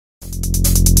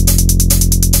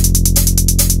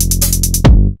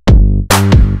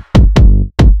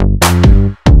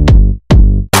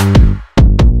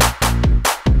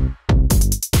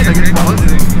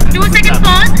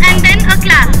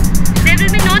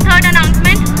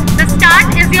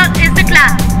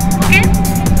lap. Okay?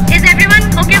 Is everyone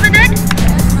okay with it?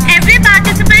 Every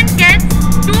participant gets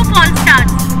 2 false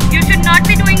starts. You should not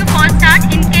be doing a false start.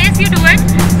 In case you do it,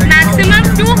 maximum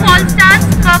 2 false starts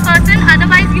per person,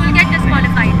 otherwise you will get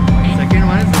disqualified. Second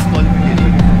one is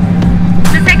disqualification.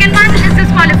 The second one is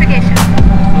disqualification.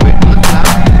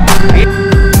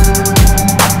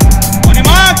 On your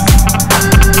marks,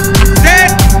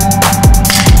 set.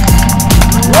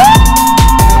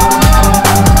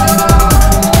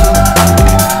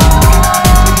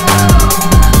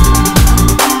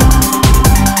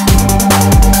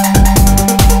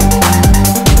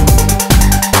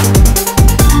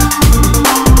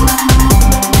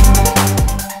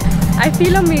 I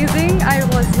feel amazing. I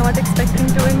was not expecting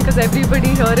to win because everybody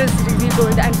here is really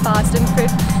good and fast and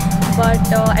fit. But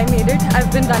I made it.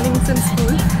 I've been running since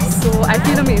school, so I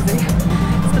feel amazing.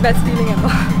 It's the best feeling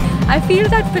ever. I feel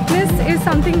that fitness is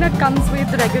something that comes with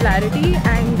regularity,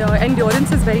 and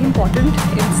endurance is very important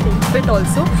in staying fit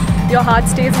also. Your heart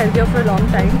stays healthier for a long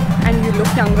time and you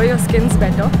look younger, your skin's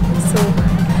better. So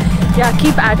yeah,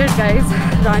 keep at it guys.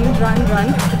 Run, run,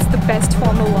 run. It's the best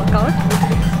form of workout.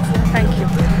 Thank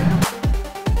you.